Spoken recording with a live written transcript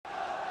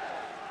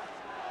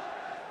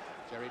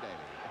Jerry Daly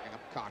picking up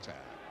Carter.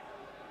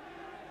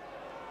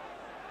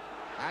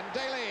 And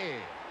Daly.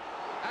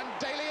 And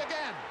Daly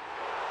again.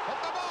 Hit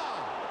the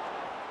bar.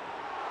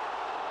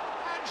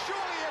 And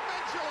surely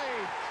eventually.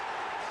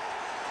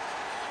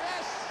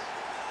 Yes.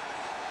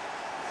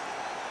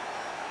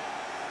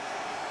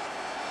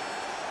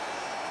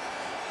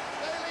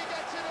 Daly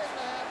gets it in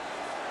there.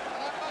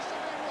 And that must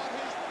have been, what,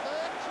 his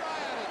third try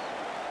at it.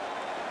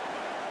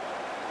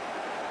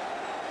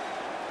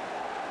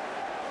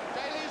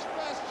 Daly's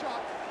first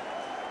shot.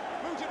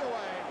 Booted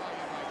away by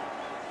United.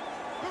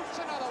 Boots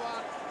another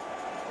one.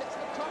 It's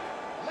the top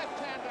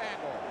left-hand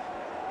angle.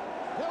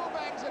 Hill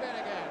bangs it in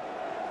again.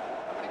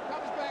 And it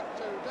comes back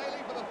to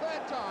Daly for the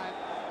third time.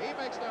 He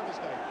makes no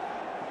mistake.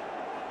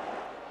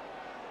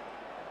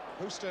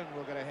 Houston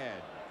will get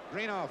ahead.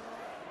 Greenough.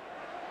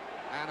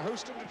 And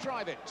Houston to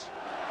drive it.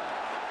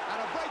 And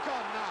a break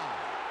on now.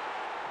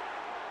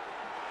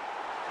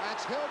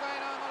 That's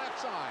Hilbane on the left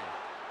side.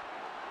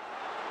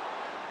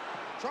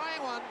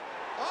 Trying one.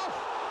 Off.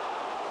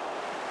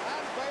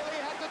 And Bailey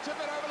had to tip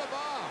it over the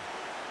bar.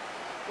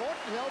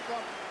 Gordon Hill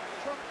from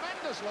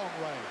tremendous long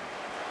range.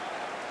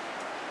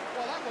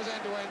 Well, that was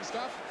end-to-end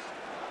stuff.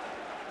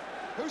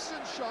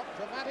 Houston's shot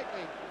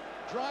dramatically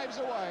drives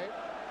away,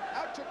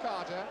 out to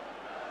Carter.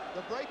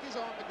 The break is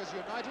on because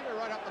United are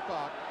right up the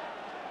park.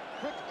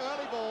 Quick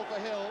early ball for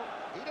Hill.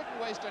 He didn't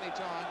waste any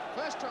time.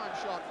 First time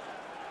shot.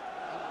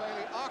 And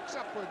Bailey arcs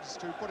upwards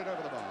to put it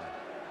over the bar.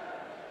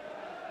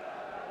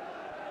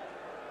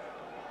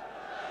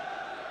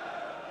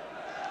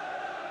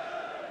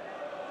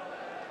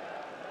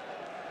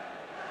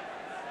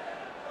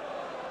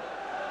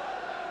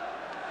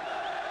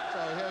 So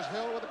here's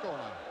Hill with the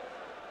corner.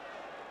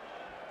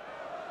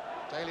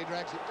 Daly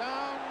drags it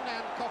down,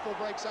 and Coppell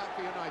breaks out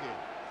for United.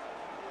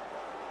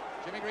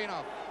 Jimmy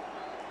Greenough.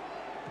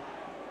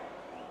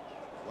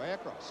 Way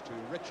across to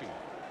Ritchie.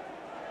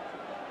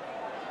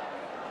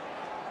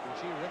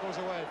 Ritchie wriggles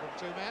away from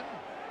two men.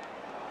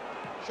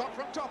 Shot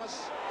from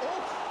Thomas.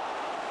 Oof!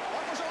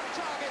 That was on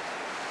target.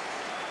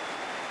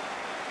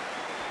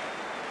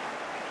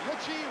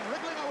 Ritchie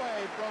wriggling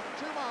away from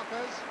two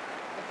markers.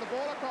 Gets the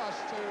ball across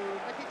to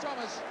Mickey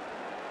Thomas.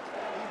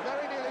 He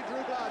very nearly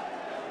drew blood.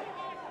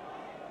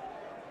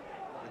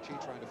 Ritchie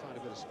trying to find a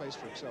bit of space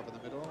for himself in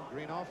the middle.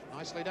 Greenough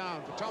nicely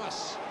down for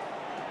Thomas.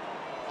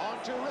 On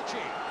to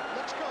Ritchie.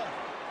 Looks good.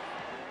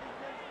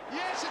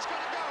 Yes, it's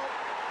going to go.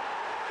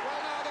 Well,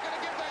 now they're going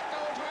to give that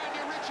goal to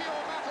Andy Ritchie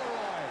or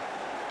McIlroy.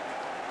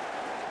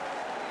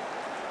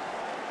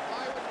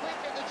 I would think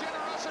in the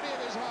generosity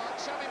of his heart,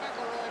 Sammy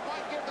McIlroy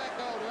might give that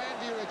goal to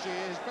Andy Ritchie,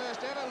 his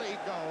first ever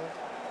league goal.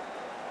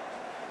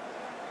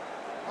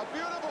 A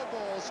beautiful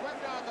ball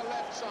swept down the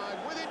left side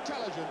with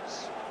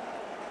intelligence.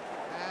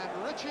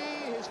 And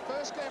Ritchie, his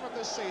first game of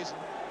this season,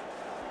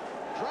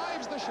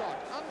 drives the shot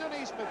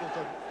underneath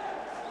Middleton.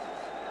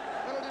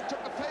 Middleton took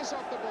the pace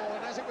off the ball,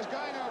 and as it was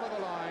going over the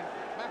line,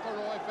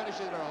 McIlroy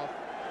finishes it off.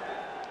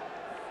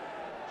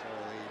 So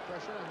the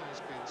pressure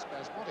has been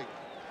spasmodic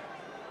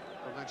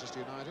for Manchester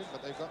United,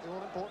 but they've got the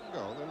all-important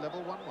goal. They're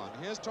level 1-1.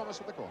 Here's Thomas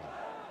with the corner.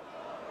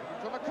 Looking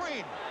for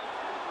McQueen.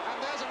 And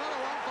there's another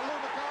one for Lou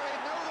Macari.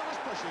 No, there was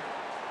pushing.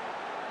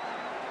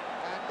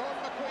 And Gordon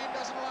McQueen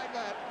doesn't like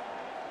that.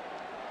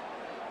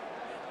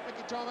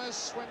 Mickey Thomas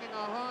swinging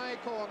a high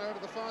corner to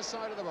the far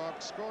side of the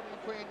box. Gordon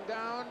McQueen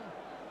down.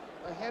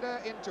 A header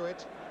into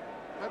it.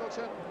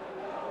 Middleton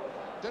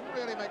didn't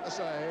really make the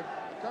save.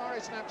 Macari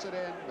snaps it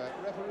in, but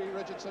referee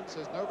Richardson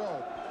says no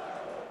goal.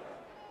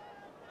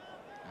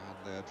 And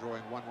they're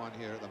drawing 1-1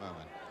 here at the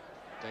moment.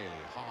 Daly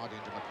hard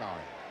into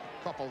Macari.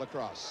 Coppell the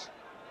cross.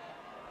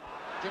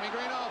 Jimmy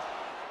Greenough.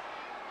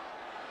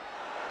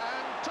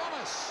 And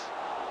Thomas.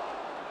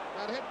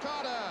 That hit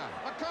Carter.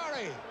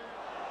 Macari.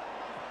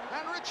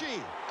 And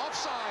Ritchie.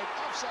 Offside.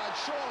 Offside,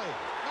 surely.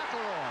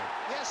 McIlroy.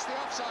 Yes, the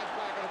offside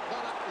flag had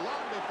gone up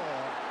long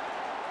before.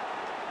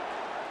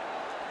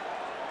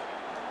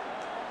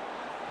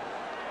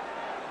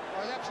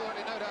 Well, there's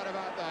absolutely no doubt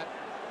about that.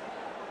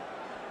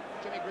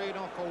 Jimmy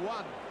Greenough, for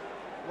one,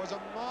 was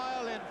a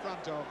mile in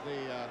front of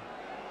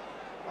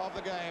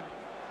the game.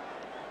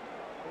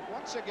 But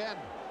once again,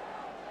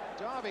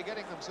 Derby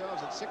getting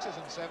themselves at 6s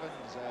and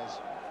 7s as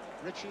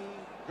Ritchie,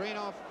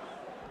 Greenough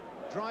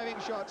driving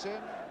shots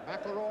in.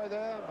 McIlroy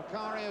there,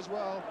 Macari as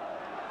well.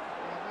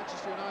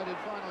 Manchester United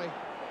finally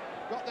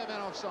got their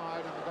men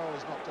offside, and the goal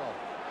is knocked off.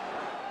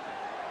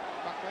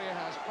 Buckley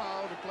has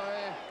foul to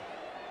play.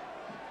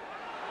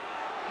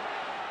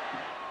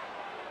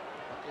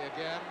 Buckley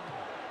again.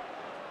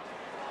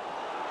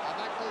 And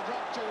that will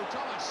drop to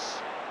Thomas.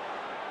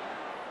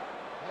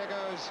 Here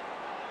goes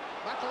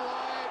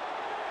McIlroy.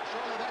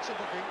 Surely that's a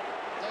booking.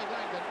 Dave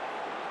Langdon.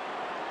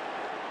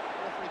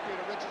 Referee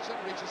Peter Richardson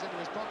reaches into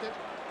his pocket.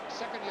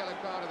 Second yellow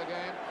card of the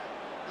game.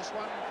 This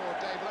one for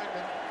Dave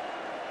Langdon.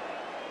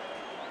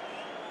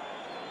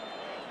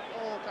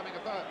 All coming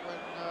about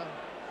when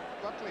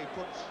Buckley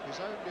puts his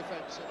own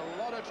defence in a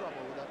lot of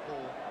trouble with that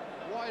ball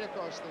wide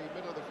across the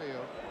middle of the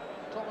field.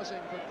 Thomas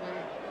in quickly,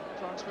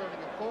 transferring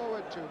it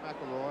forward to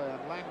McIlroy,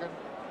 and Langdon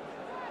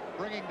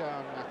bringing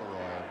down McElroy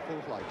in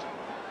full flight.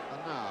 And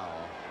now,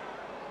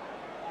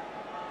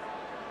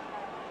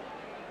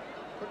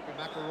 could be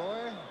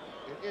McElroy.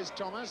 It is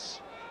Thomas.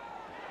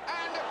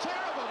 And a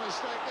terrible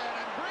mistake there,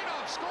 and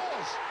Greenough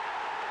scores.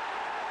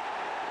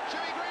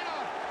 Jimmy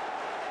Greenough,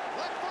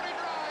 left-footed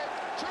drive,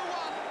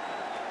 2-1.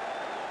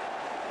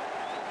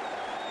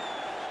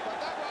 But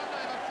that one,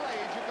 I'm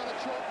afraid, you've got to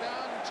chalk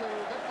down to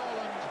Vic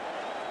Morland.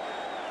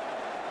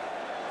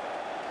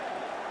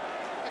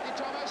 Mickey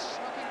Thomas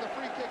knocking the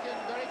free kick in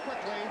very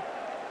quickly.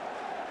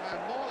 And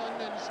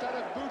Morland, instead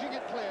of booting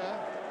it clear,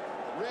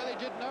 really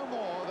did no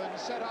more than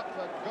set up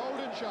a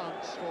golden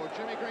chance for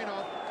Jimmy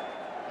Greenough.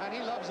 And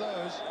he loves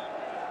those.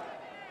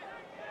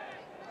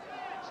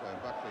 So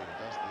Buckley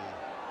does the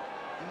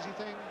easy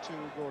thing to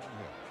Gordon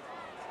Hill.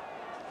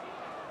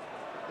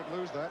 Could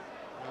lose that.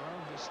 No,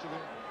 he's still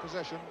in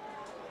possession.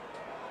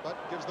 But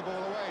gives the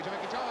ball away to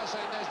Mickey Thomas,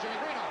 and there's Jimmy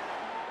Greenough.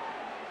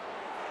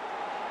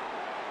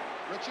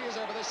 Ritchie is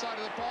over this side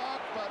of the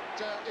park, but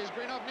is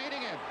Greenough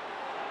needing him?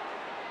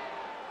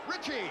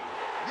 Ritchie!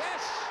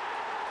 Yes!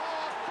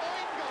 Oh,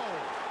 fine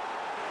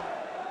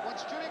goal!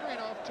 Once Jimmy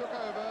Greenough took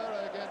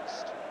over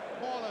against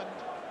Morland,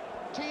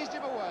 teased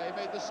him away,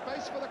 made the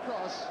space for the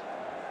cross,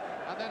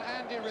 and then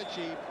Andy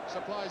Ritchie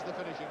supplies the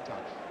finishing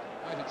touch.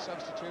 United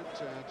substitute,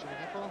 Jimmy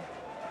Nicholl.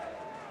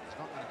 It's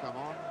not going to come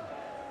on.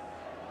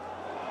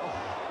 Oh.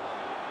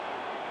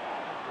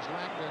 It was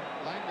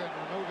Langdon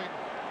removing.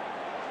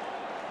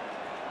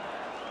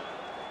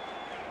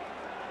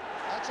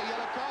 That's a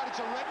yellow card, it's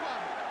a red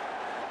one.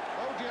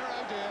 Oh dear,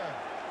 oh dear.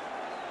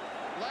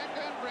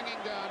 Langdon bringing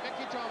down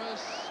Mickey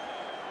Thomas.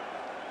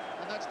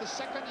 And that's the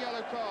second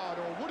yellow card,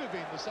 or would have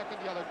been the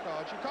second yellow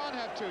card. You can't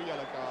have two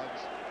yellow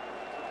cards.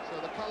 So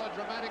the colour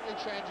dramatically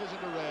changes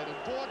into red. And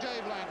poor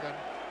Dave Langdon,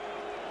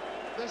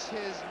 this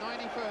his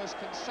 91st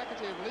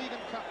consecutive League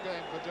and Cup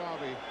game for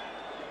Derby,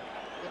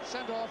 gets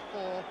sent off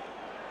for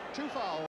 2 fouls.